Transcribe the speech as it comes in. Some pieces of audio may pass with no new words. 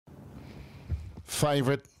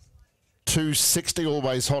Favourite, 260,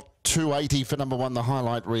 always hot, 280 for number 1, the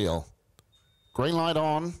highlight reel. Green light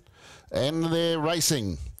on, and they're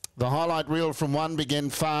racing. The highlight reel from 1 began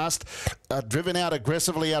fast. Driven out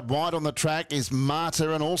aggressively out wide on the track is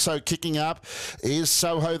Marta, and also kicking up is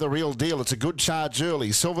Soho the Real Deal. It's a good charge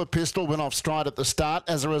early. Silver Pistol went off stride at the start.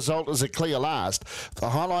 As a result, is a clear last. The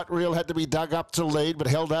highlight reel had to be dug up to lead, but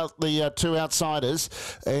held out the 2 outsiders.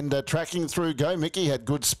 And tracking through Go Mickey had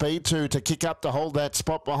good speed to kick up to hold that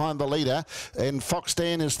spot behind the leader. And Fox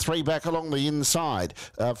Dan is 3 back along the inside.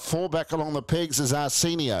 4 back along the pegs is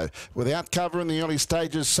Arsenio. Without cover in the early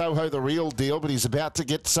stages, Soho the Real Deal, but he's about to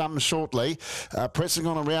get some shortly. Pressing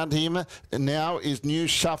on around him now is New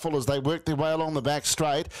Shuffle as they work their way along the back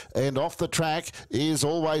straight, and off the track is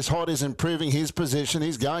Always Hot, is improving his position.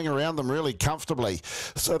 He's going around them really comfortably,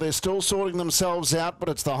 so they're still sorting themselves out, but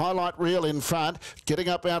it's the highlight reel in front. Getting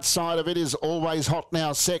up outside of it is Always Hot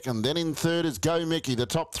now second. Then in third is Go Mickey. The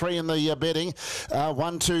top 3 in the betting,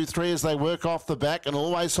 1, 2, 3 as they work off the back, and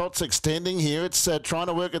Always Hot's extending here. It's trying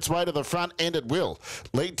to work its way to the front, and it will.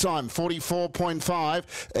 Lead time 44.5,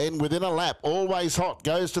 and within a lap, Always Hot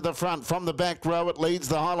goes to the front. From the back row, it leads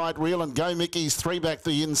the highlight reel, and Go Mickey's 3 back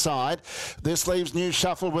the inside. This leaves New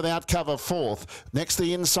Shuffle without cover 4th. Next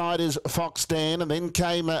the inside is Fox Dan, and then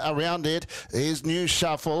came around it is New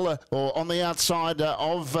Shuffle, or on the outside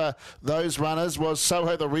of those runners was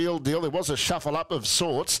Soho the Real Deal. There was a shuffle up of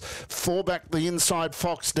sorts. 4 back the inside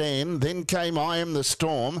Fox Dan, then came I Am the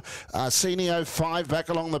Storm. Arsenio 5 back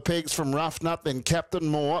along the pegs from Rough Nut, then Captain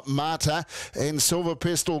Moore, Marta, and Silver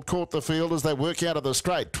Pistol caught the field as they work out of the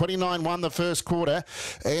straight. 29 won the first quarter,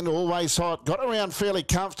 and Always Hot got around fairly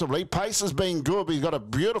comfortably. Pace has been good, but he's got a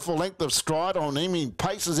beautiful length of stride on him. He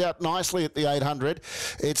paces out nicely at the 800.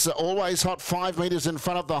 It's Always Hot 5 metres in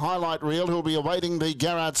front of the highlight reel, who'll be awaiting the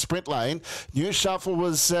Garrard sprint lane. New Shuffle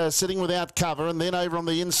was sitting without cover, and then over on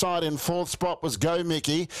the inside in 4th spot was Go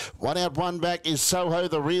Mickey. 1 out, 1 back is Soho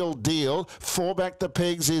the Real Deal. 4 back the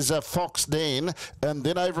pegs is Fox Dan, and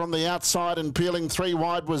then over on the outside and peeling 3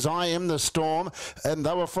 wide was I Am the Storm, and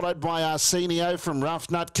they were followed by Arsenio from Rough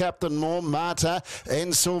Nut, Captain Moore, Marta,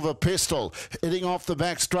 and Silver Pistol. Heading off the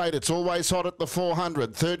back straight, it's Always Hot at the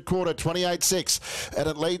 400. Third quarter, 28.6, and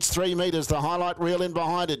it leads 3 metres. The highlight reel in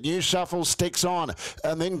behind it. New Shuffle sticks on,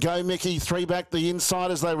 and then Go Mickey 3 back the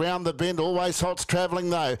inside as they round the bend. Always Hot's travelling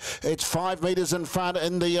though. It's 5 metres in front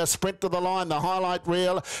in the sprint to the line. The highlight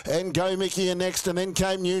reel and Go Mickey in next, and then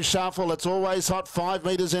came New Shuffle. It's Always Hot 5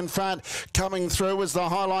 metres in front. Coming through was the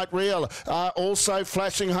highlight reel. Also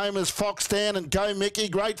flashing home is Fox Dan and Go Mickey.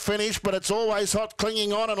 Great finish, but it's Always Hot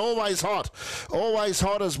clinging on, and Always Hot. Always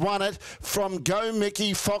Hot has won it from Go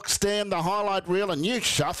Mickey, Fox Dan, the highlight reel, and New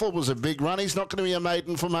Shuffle was a big run. He's not going to be a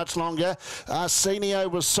maiden for much longer. Arsenio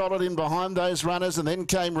was solid in behind those runners, and then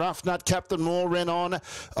came Rough Nut. Captain Moore ran on.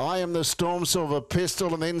 I Am the Storm, Silver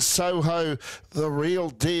Pistol, and then Soho the Real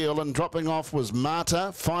Deal, and dropping off was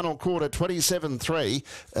Marta. Final quarter 27.3,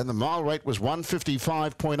 and the mile rate was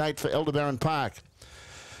 155.8 for Elderbaron Park.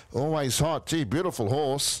 Always Hot, gee, beautiful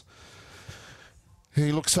horse.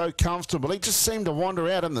 He looked so comfortable. He just seemed to wander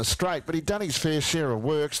out in the straight, but he'd done his fair share of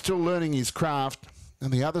work, still learning his craft,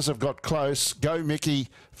 and the others have got close. Go Mickey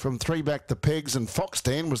from 3 back the pegs, and Fox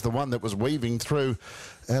Dan was the one that was weaving through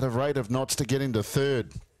at a rate of knots to get into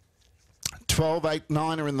third. 12, 8,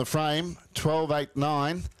 9 are in the frame. 12, 8,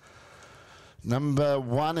 9. Number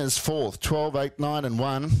 1 is 4th, 12, 8, 9 and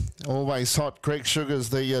 1. Always Hot. Greg Sugar's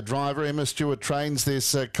the driver. Emma Stewart trains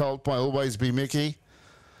this colt by Always Be Mickey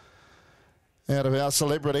out of Our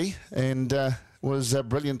Celebrity, and was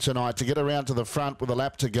brilliant tonight to get around to the front with a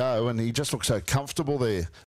lap to go, and he just looked so comfortable there.